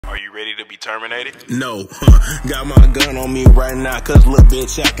You ready to be terminated? No, got my gun on me right now, cause little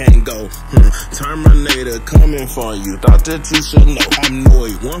bitch, I can't go. Terminator coming for you, thought that you should know. I'm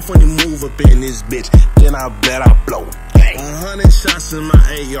annoyed, one funny move up in this bitch, then I bet I blow. 100 shots in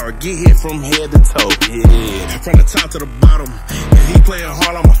my AR, get hit from head to toe. Yeah, from the top to the bottom. If he playing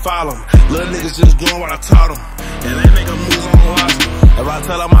hard, I'ma follow him. Little niggas just doing what I taught them. And they make a move, I'ma watch them. If I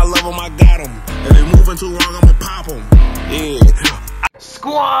tell them I love them, I got them. If they moving too wrong, I'ma pop them. Yeah.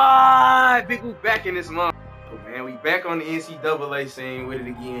 Squad! Big Whoop back in this month. Oh, man, we back on the NCAA scene with it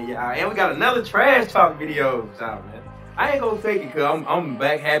again, y'all. And we got another trash talk video, y'all, man. I ain't gonna fake it, cause I'm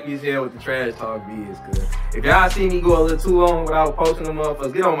back happy as hell with the trash talk vids, cause if y'all see me go a little too long without posting them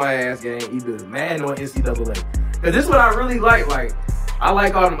motherfuckers, get on my ass game, either Madden or NCAA. Cause this is what I really like. Like, I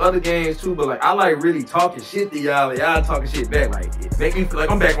like all them other games too, but like I like really talking shit to y'all, and y'all talking shit back. Like, it make me feel like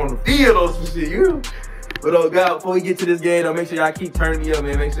I'm back on the field or some shit, you know? But oh God, before we get to this game, though, make sure y'all keep turning me up,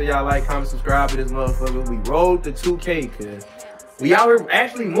 man. Make sure y'all like, comment, subscribe to this motherfucker. We rolled to 2K, cuz. We out here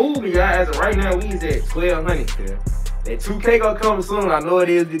actually moving, y'all. As of right now, we is at 1,200, cuz. That 2K gonna come soon. I know it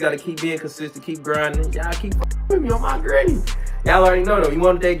is. You gotta keep being consistent, keep grinding. Y'all keep with me on my grade. Y'all already know though. You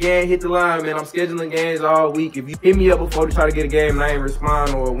want that game, hit the line, man. I'm scheduling games all week. If you hit me up before to try to get a game and I ain't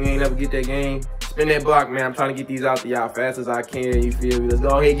respond or we ain't ever get that game, spin that block, man. I'm trying to get these out to y'all fast as I can. You feel me? Let's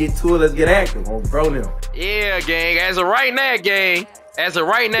go ahead, get to it. Let's get active on bro now. Yeah, gang. As of right now, gang. As of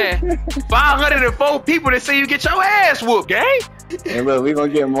right now, 504 people that see you get your ass whooped, gang. And look, we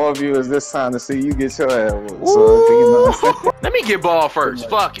gonna get more viewers this time to see you get your ass whooped. So, let me get ball first.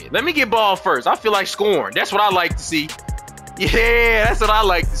 Fuck it. Let me get ball first. I feel like scoring. That's what I like to see. Yeah, that's what I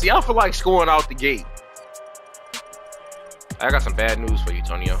like to see. I feel like scoring out the gate. I got some bad news for you,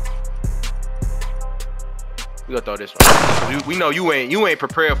 Tonio. We gonna throw this one. We know you ain't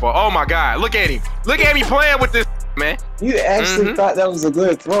prepared for. Oh my God! Look at him. Look at me playing with this man. You actually thought that was a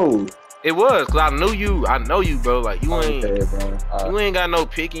good throw. It was, cause I knew you. I know you, bro. Like you ain't, bro. You ain't got no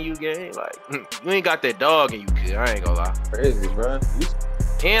pick in you, game. Like you ain't got that dog in you, kid. I ain't gonna lie. Crazy, bro.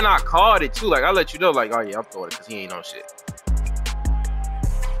 And I called it too. Like I let you know, like, oh yeah, I'm throwing it, cause he ain't on shit.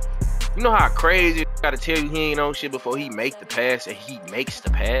 You know how crazy I gotta tell you he ain't on shit before he make the pass, and he makes the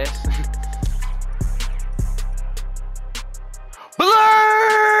pass. Blur!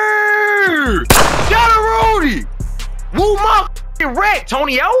 Got a Rudy! Woo my f***ing wreck,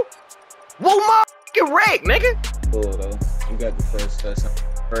 Tonio! Woo my f***ing wreck, nigga! Cool though. You got the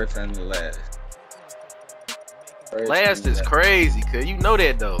first and the last. Last is crazy, cuz you know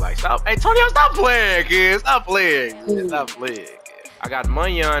that though. Like, stop. Hey, Tonio, stop playing, kid. Stop playing. Kid. Stop playing, kid. I got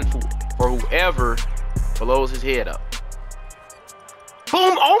money on for whoever blows his head up.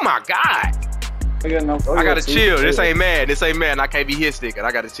 Boom! Oh my God! I gotta chill. This ain't mad. This ain't mad. I can't be hit sticking.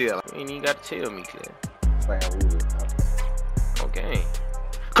 I gotta chill. You ain't even gotta tell me, kid. Okay.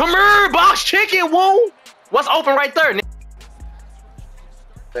 Come here, box chicken, woo! What's open right there, nigga?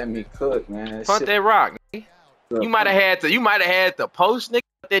 Let me cook, man. Punt that rock, nigga. You might have had to post, nigga.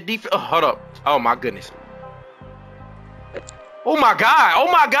 That defense. Oh, hold up. Oh my goodness. Oh my God. Oh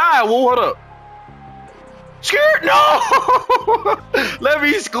my God. Woo, hold up. Skirt, no! Let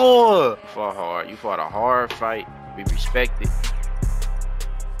me score. You fought hard. You fought a hard fight. Be respected.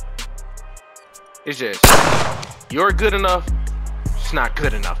 It's just, you're good enough. It's not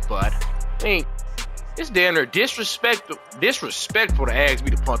good enough, bud. I mean, it's damn near disrespectful to ask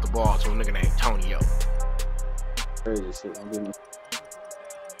me to punt the ball to a nigga named Tonio.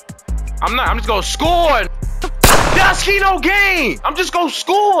 I'm not. I'm just gonna score. That's no game. I'm just gonna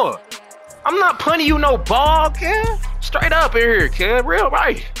score. I'm not punting you no ball, kid. Straight up in here, kid. Real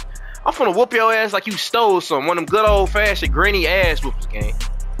right. I'm finna whoop your ass like you stole some. One of them good old fashioned granny ass whoopers, gang.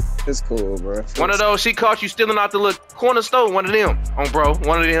 It's cool, bro. One of those she caught you stealing out the little corner store. One of them. On bro.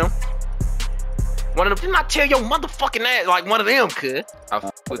 One of them. One of them. Didn't I tell your motherfucking ass like one of them, kid? I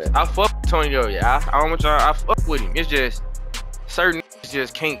fuck with Tonio, yeah. I don't want y'all. I fuck with him. It's just certain niggas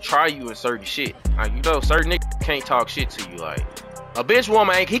just can't try you in certain shit. Like, you know, certain niggas can't talk shit to you. Like, a bitch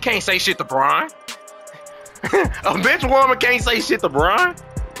woman, he can't say shit to Brian. A bitch woman can't say shit to Brian.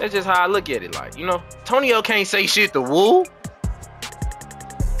 That's just how I look at it. Like, you know, Tonio can't say shit to Woo.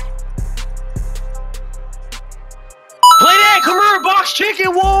 Play that, come here, box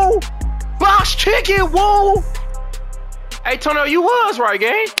chicken, Woo. Box chicken, Woo. Hey, Tonio, you was right,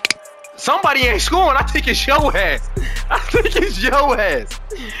 gang. Somebody ain't scoring. I think it's your ass. I think it's your ass.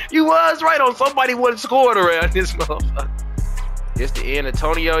 You was right on somebody wasn't scoring around this motherfucker. It's the end of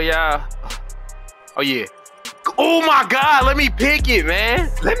Tonio, y'all. Oh, yeah. Oh, my God. Let me pick it, man.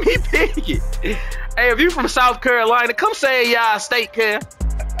 Let me pick it. Hey, if you from South Carolina, come say y'all state, cuz.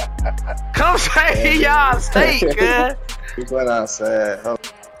 Come say y'all state, cuz. We went outside.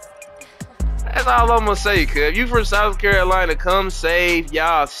 That's all I'm gonna say, cuz. If you from South Carolina, come save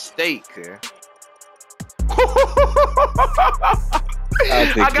y'all state, cuz.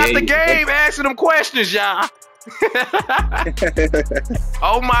 I got the game asking them questions, y'all.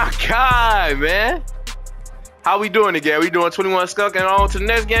 Oh my God, man. How we doing again? We doing 21 skunk and on to the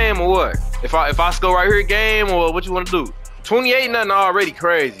next game or what? If I score right here game or what you want to do? 28 nothing already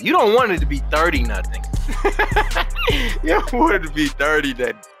crazy. You don't want it to be 30 nothing. You don't want it to be 30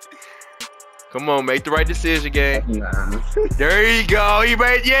 nothing. Come on, make the right decision, gang. Nah. There you go. He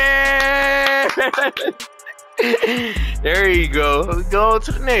made, yeah. There you go. We go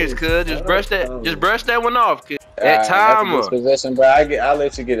to the next, cuz. Just brush that one off, cuz. That timer. Possession, bro. I'll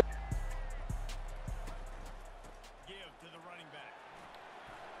let you get it.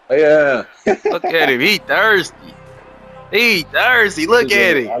 Oh, yeah. Look at him. He thirsty. He thirsty. Look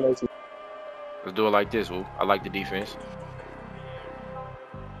at him. Let's do it like this, Woo. I like the defense.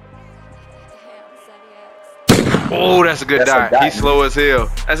 Oh, that's a good dive. He's slow as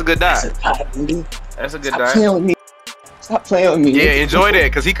hell. That's a good dive. That's a good dive. Stop playing with me. Stop playing with me. Yeah, enjoy that,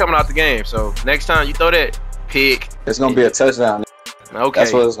 because he coming out the game. So next time you throw that pick, it's going to be a touchdown. Okay.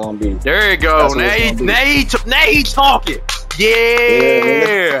 That's what it's going to be. There you go. Now he talking.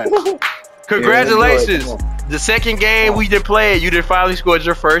 Yeah. Congratulations. The second game we did play, you did finally scored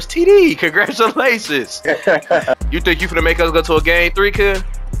your first TD. Congratulations. You think you finna make us go to a game 3, kid?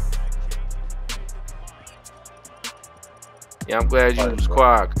 Yeah, I'm glad you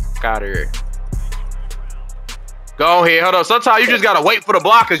squad got here. Go ahead, hold on. Sometimes you just gotta wait for the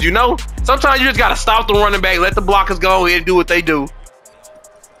blockers, you know? Sometimes you just gotta stop the running back, let the blockers go ahead and do what they do.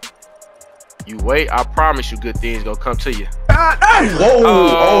 You wait, I promise you good things gonna come to you.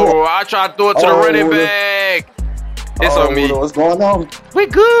 Oh, I tried to throw it to the running back. It's on me. What's going on? We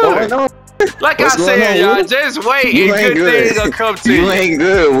good. Like I said, y'all, just wait and good things gonna come to you. You ain't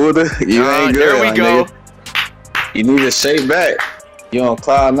good, Wooda. You ain't good. There we go. You need to shake back. You on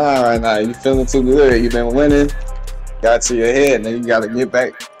cloud 9 right now. You feeling too good. You been winning. Got to your head, and then you gotta get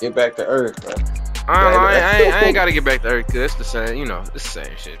back to earth, bro. I ain't gotta get back to earth, cause it's the same, you know, it's the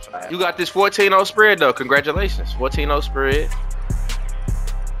same shit. You got this 14-0 spread though. Congratulations, 14-0 spread.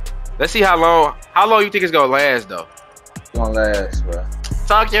 Let's see how long you think it's gonna last though. It's gonna last, bro.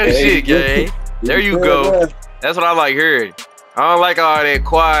 Talk your shit, gang. There you go. That's what I like hearing. I don't like all that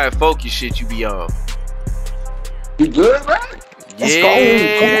quiet, focus shit you be on. You good, bro?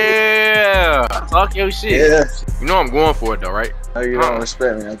 Yeah. Talk your shit. Yeah. You know I'm going for it though, right? No, you don't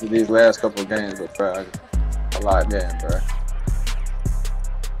respect me after these last couple of games, but bro, I locked in, bro.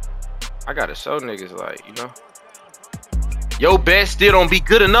 I gotta show niggas, like, you know, your bet still don't be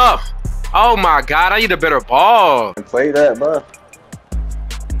good enough. Oh my God, I need a better ball. Play that, bro.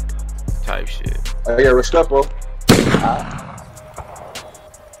 Type shit. Oh yeah, Restrepo.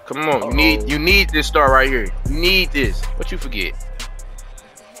 Come on, you need this start right here. You need this. What you forget?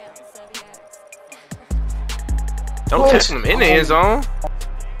 Don't touch him in the end zone.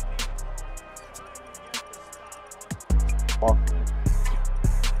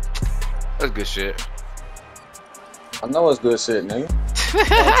 That's good shit. I know it's good shit, nigga.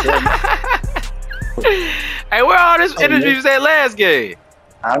 Hey, where all this energy was at last game?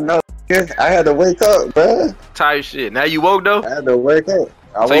 I know. I had to wake up, bro. Type shit. Now you woke though? I had to wake up.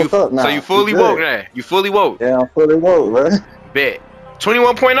 I woke up now. So you fully woke now? You fully woke? Yeah, I'm fully woke, bro. Bet.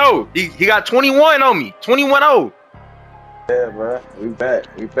 21.0. He got 21 on me. 21-0. Yeah, bro. We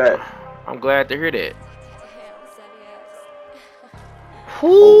back. We back. I'm glad to hear that.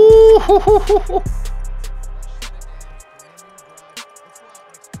 Whoo.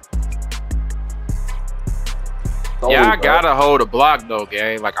 Y'all gotta hold the block though,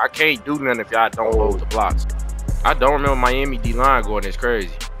 gang. Like I can't do nothing if y'all don't hold the blocks. I don't remember Miami D-line going this crazy.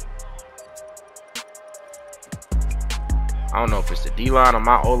 I don't know if it's the D-line or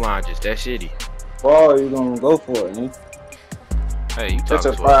my O-line just that shitty. Ball, you gonna go for it, man. Hey, you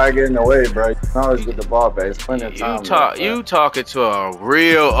talking to fire getting away, bro. You can always get the ball back. It's plenty of time. You talking to a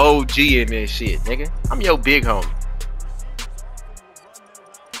real OG in this shit, nigga. I'm your big homie.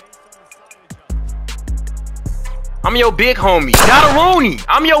 I'm your big homie. Rooney.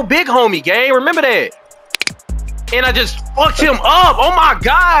 I'm your big homie, gang. Remember that. And I just fucked him up. Oh my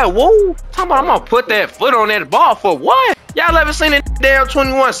God. Whoa. Talking about I'm gonna put that foot on that ball for what? Y'all ever seen that damn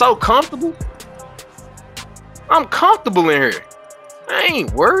 21 so comfortable? I'm comfortable in here. I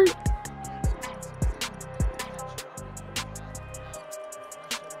ain't worried.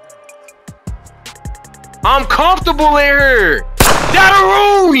 I'm comfortable in here.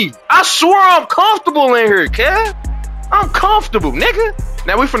 Rooney. I swear I'm comfortable in here, kid. I'm comfortable, nigga.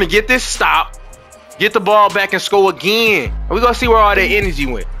 Now we finna get this stop, get the ball back and score again. And we gonna see where all that energy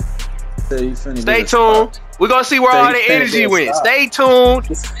went. Stay tuned. We're gonna see where all the energy went. Stay tuned.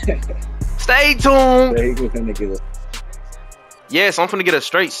 Stay tuned. Yes, I'm finna get a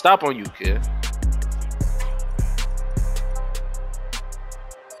straight stop on you, kid.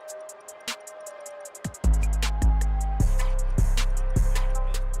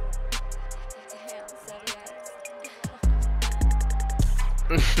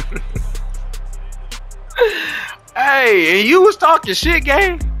 Hey, and you was talking shit,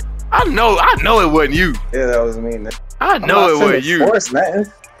 gang. I know it wasn't you. Yeah, that was me. Man. I know it wasn't you.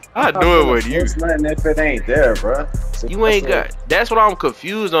 I knew it wasn't you. Nothing if it ain't there, bro. So you ain't got. That's what I'm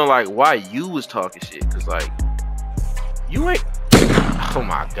confused on. Like, why you was talking shit? Cause like, you ain't. Oh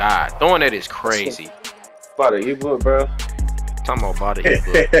my god, throwing that is crazy. About an ebook, bro. Talking about an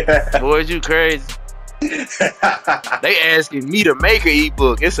ebook. Boys, you crazy. They asking me to make an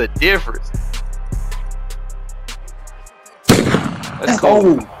ebook. It's a difference. Let's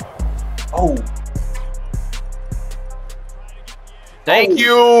go. Oh. Thank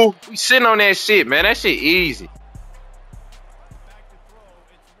you. We sitting on that shit, man. That shit easy.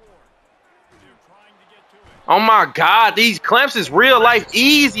 Oh my god, these clamps is real life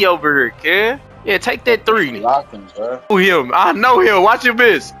easy over here, kid. Yeah, take that 3. Lock him, bro. Him. I know him. Watch him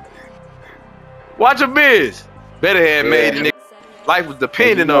miss. Watch him miss. Better have made it, nigga. Life was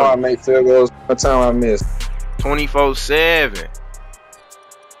depending on. I make field goals. What time I missed? 24/7.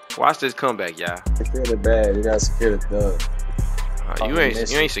 Watch this comeback, y'all. Secure the bag. You gotta secure the dub. You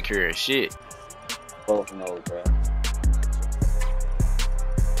ain't securing shit. Both know, bro.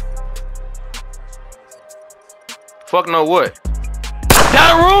 Fuck no what?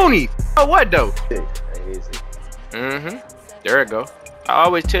 Rooney. Oh what though? Easy. There it go. I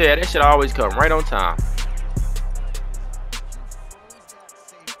always tell you that shit always come right on time.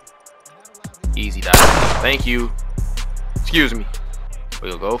 Easy dot. Thank you. Excuse me.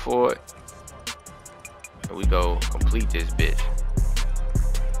 We'll go for it. And we go complete this bitch.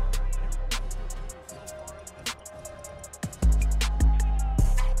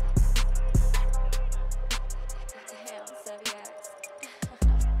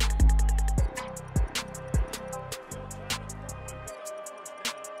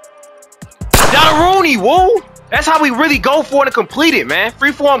 Rooney, woo! That's how we really go for it to complete it, man.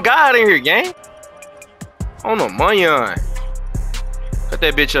 Freeform God in here, gang. On the money on. Cut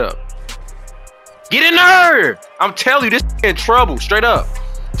that bitch up. Get in there! I'm telling you, this in trouble, straight up.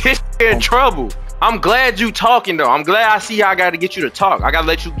 This in trouble. I'm glad you talking though. I'm glad I see how I gotta get you to talk. I gotta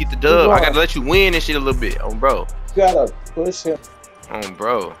let you get the dub. I gotta let you win and shit a little bit. Oh, bro. You gotta push him. Oh,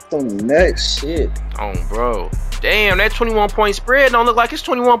 bro. Some next shit. Oh, bro. Damn, that 21-point spread don't look like it's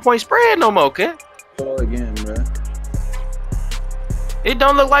 21-point spread no more, okay? Go again, bro. It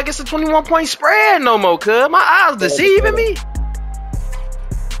don't look like it's a 21-point spread no more, cuz. My eyes deceiving me.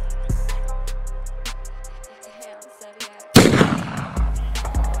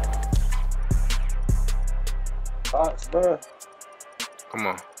 Box, bro. Come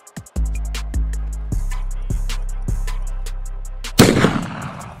on.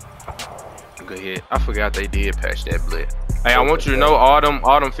 Good hit. I forgot they did patch that blitz. Hey, I want you to know all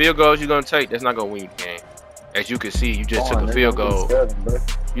them field goals you're gonna take, that's not gonna win the game. As you can see, you just took a field goal.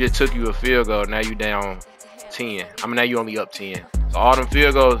 You just took you a field goal. Now you down 10. I mean, now you only up 10. So all them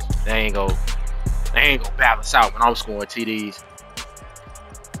field goals, they ain't gonna balance out when I'm scoring TDs.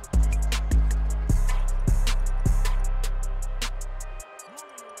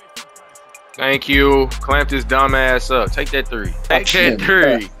 Thank you. Clamp this dumb ass up. Take that 3. Take that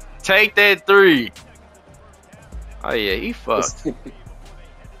 3. Take that 3. Oh yeah, he fucked.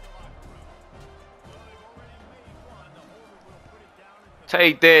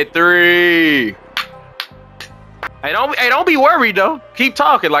 Take that 3. Hey, don't be worried though. Keep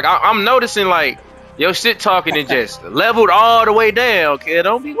talking. Like I'm noticing, like your shit talking and just leveled all the way down, kid.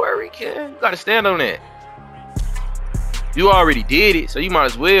 Don't be worried, kid. You gotta stand on that. You already did it, so you might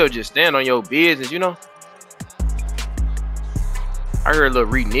as well just stand on your business, you know? I heard a little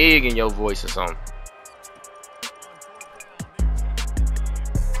renege in your voice or something.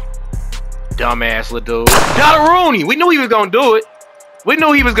 Dumbass little dude. Rooney, we knew he was gonna do it. We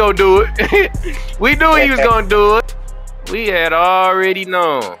knew he was gonna do it. We knew he was gonna do it. We had already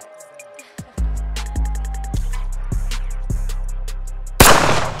known.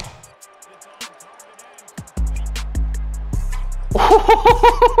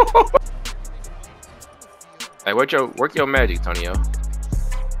 Hey, work your magic, Tonio.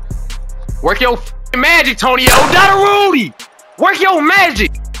 Work your magic, Tonio. Rooney, work your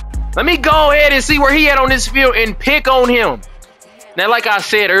magic. Let me go ahead and see where he at on this field and pick on him. Now, like I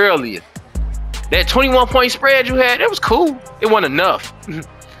said earlier, that 21-point spread you had, it was cool. It wasn't enough.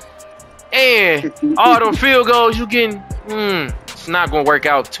 And all them field goals you getting, it's not gonna work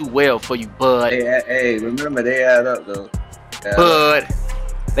out too well for you, bud. Hey, remember they add up though. Bud,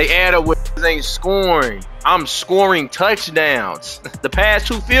 they add up with ain't scoring. I'm scoring touchdowns. The past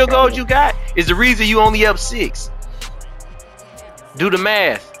 2 field goals you got is the reason you only up 6. Do the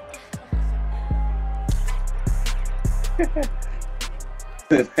math.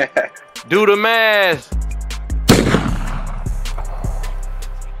 Do the math.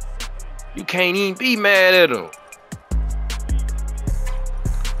 You can't even be mad at him.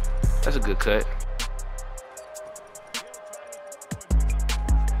 That's a good cut.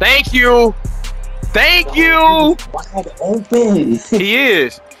 Thank you. Thank you. Wide open. He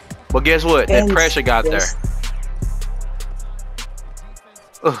is. But guess what? That pressure got there.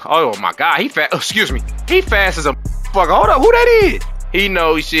 Oh my God. He fast. Excuse me. He fast as a fucker. Hold up. Who that is? He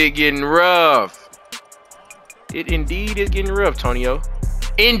knows shit getting rough. It indeed is getting rough, Tonio.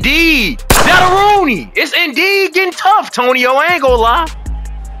 Indeed. Dadaruni. It's indeed getting tough, Tonio. I ain't gonna lie.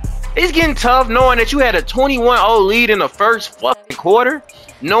 It's getting tough knowing that you had a 21-0 lead in the first fucking quarter.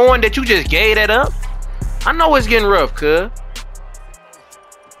 Knowing that you just gave that up. I know it's getting rough, cuz.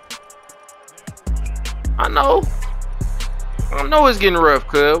 I know it's getting rough,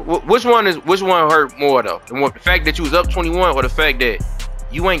 cuz. Which one hurt more though? The fact that you was up 21 or the fact that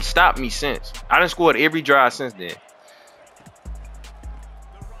you ain't stopped me since? I done scored every drive since then.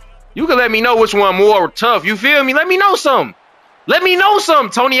 You can let me know which one more tough. You feel me? Let me know something. Let me know something,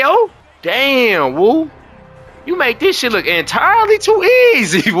 Tonio. Damn, woo. You make this shit look entirely too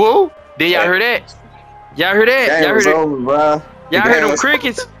easy, woo. Did y'all hear that? Y'all heard that? Y'all heard it? Over, bro. Y'all heard them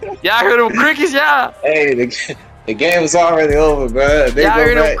crickets? Y'all heard them crickets, y'all? Hey, the game was already over, bro. Y'all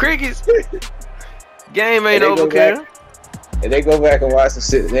heard them crickets? Game ain't over, kid. And they go back and watch the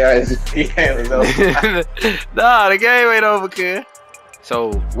shit. The game was over. Nah, the game ain't over, kid.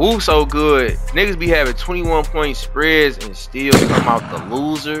 So, woo so good. Niggas be having 21-point spreads and still come out the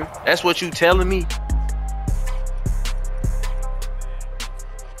loser. That's what you telling me?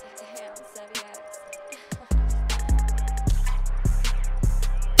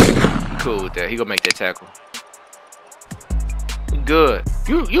 Cool with that. He gonna make that tackle. Good.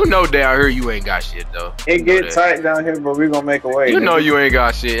 You know down here you ain't got shit though. It get tight down here, but we gonna make a way. You know you ain't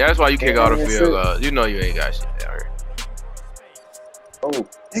got shit. That's why you kick all the field. You know you ain't got shit down here. Oh,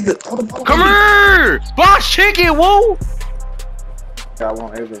 nigga, come here! Box chicken, woo! I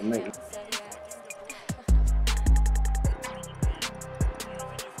won't ever make it.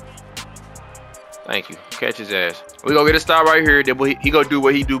 Thank you. Catch his ass. We gonna get a stop right here. Then he gonna do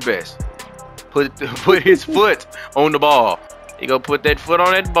what he do best. Put his foot on the ball. He gonna put that foot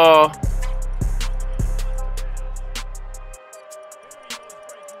on that ball.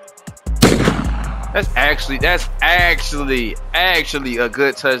 That's actually a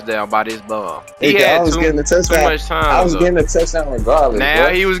good touchdown by this bum. He had too much time. I was getting a touchdown regardless. Now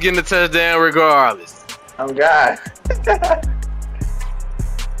he was getting a touchdown regardless. I'm God.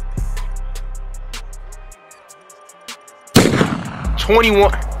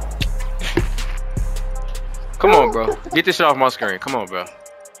 21. Come on, bro. Get this shit off my screen. Come on, bro.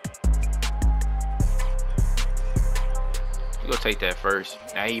 You gonna take that first.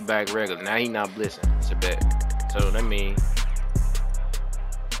 Now he back regular. Now he not blitzing. It's a bet. So that mean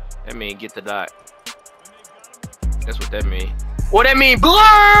get the dot. That's what that mean. What that mean?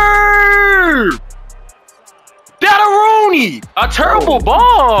 Blur! Dadaruni! A terrible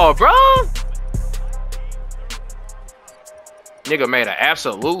ball, bro. Nigga made an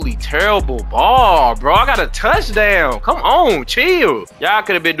absolutely terrible ball, bro. I got a touchdown. Come on, chill. Y'all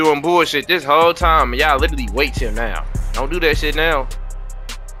could have been doing bullshit this whole time. Y'all literally wait till now. Don't do that shit now.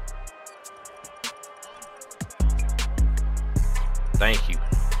 Thank you.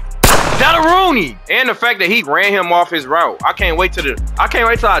 Dadaruni! And the fact that he ran him off his route. I can't wait till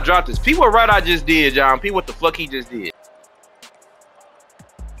I drop this. People what I just did, John. People what the fuck he just did.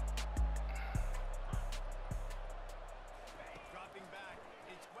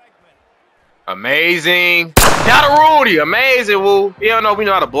 Amazing. Dadaruni, amazing, woo. He don't know we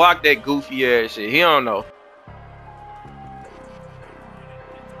know how to block that goofy ass shit. He don't know.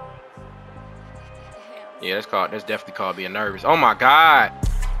 Yeah, that's definitely called being nervous. Oh my god.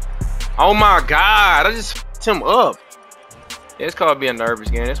 Oh my god. I just f***ed him up. Yeah, it's called being nervous,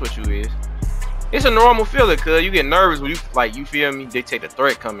 gang. That's what you is. It's a normal feeling, cuz you get nervous when you feel me, dictate the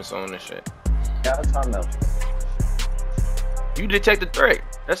threat coming soon and shit. Yeah, that's how I know. You detect the threat.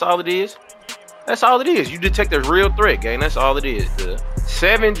 That's all it is. That's all it is. You detect a real threat, gang. That's all it is, cuz.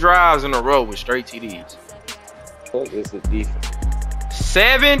 7 drives in a row with straight TDs. What is the defense?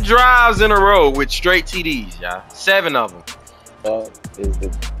 7 drives in a row with straight TDs, y'all. 7 of them.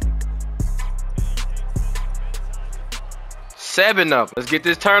 7 up. Let's get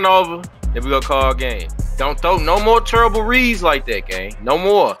this turnover. Then we gonna call a game. Don't throw no more terrible reads like that, gang. No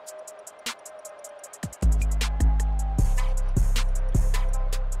more.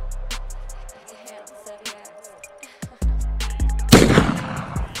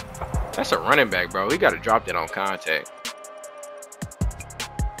 That's a running back, bro. He gotta drop that on contact.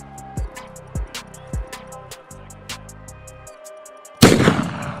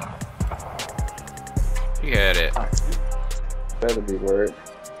 He had it. Better be word.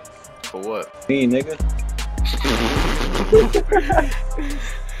 For what? Me, nigga.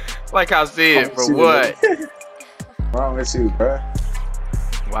 Like I said, for what? What's wrong with you, bro?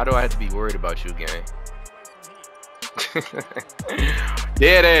 Why do I have to be worried about you, gang?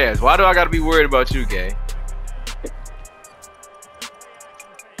 Dead ass. Why do I gotta be worried about you, gang?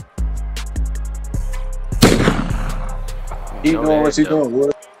 Keep doing what you doing.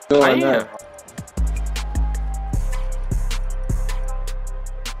 What you doing now?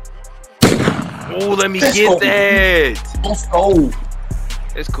 Oh, let me get that. Let's go.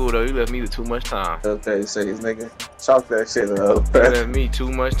 It's cool though. You left me with too much time. Okay, say this nigga. Chalk that shit up. You left me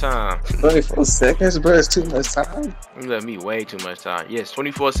too much time. 24 seconds, bro. It's too much time. You left me way too much time. Yes,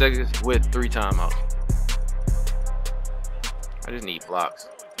 24 seconds with 3 timeouts. I just need blocks.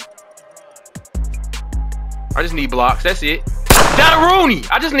 I just need blocks. That's it. Rooney.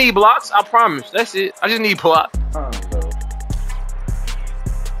 I just need blocks. I promise. That's it. I just need blocks.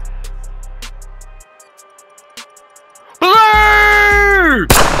 Blur!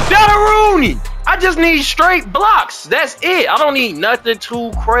 Rooney. I just need straight blocks. That's it. I don't need nothing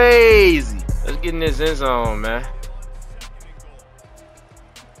too crazy. Let's get in this end zone, man.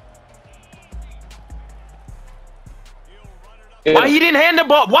 Yeah. Why he didn't hand the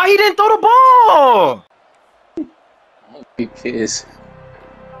ball? Why he didn't throw the ball? Be pissed.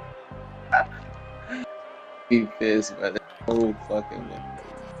 Be pissed, brother. Oh fucking man.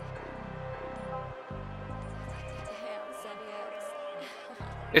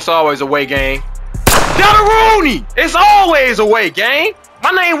 It's always a way, gang. Rooney! It's always a way, gang.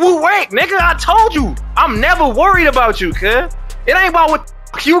 My name Woo Rack, nigga. I told you. I'm never worried about you, cuz. It ain't about what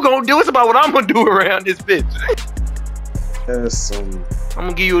you gonna do. It's about what I'm gonna do around this bitch. I'm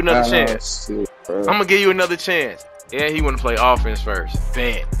gonna give you another chance. Shit, I'm gonna give you another chance. Yeah, he wanna play offense first.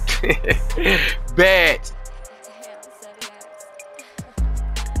 Bet. Bet.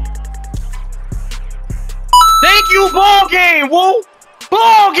 Thank you, ball game, Woo.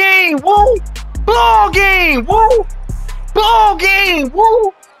 Ball game, Woo. Ball game, Woo. Ball game,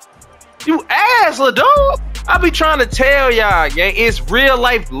 Woo. You assler, dog. I be trying to tell y'all, gang. It's real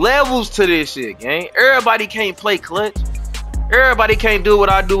life levels to this shit, gang. Everybody can't play clutch. Everybody can't do what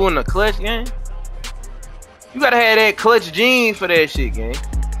I do in the clutch, gang. You gotta have that clutch gene for that shit, gang.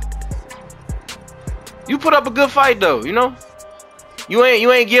 You put up a good fight though, you know. You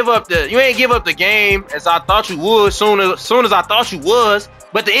ain't give up the game as I thought you would. Soon as I thought you was.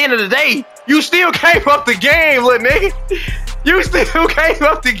 But at the end of the day, you still came up the game, little nigga. You still came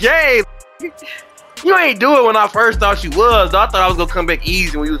up the game. You ain't do it when I first thought you was. Though. I thought I was gonna come back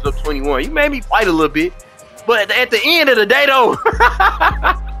easy when you was up 21. You made me fight a little bit. But at the end of the day, though,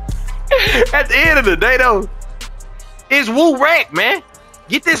 it's Woo Rack, man.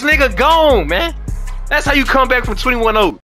 Get this nigga gone, man. That's how you come back from 21-0.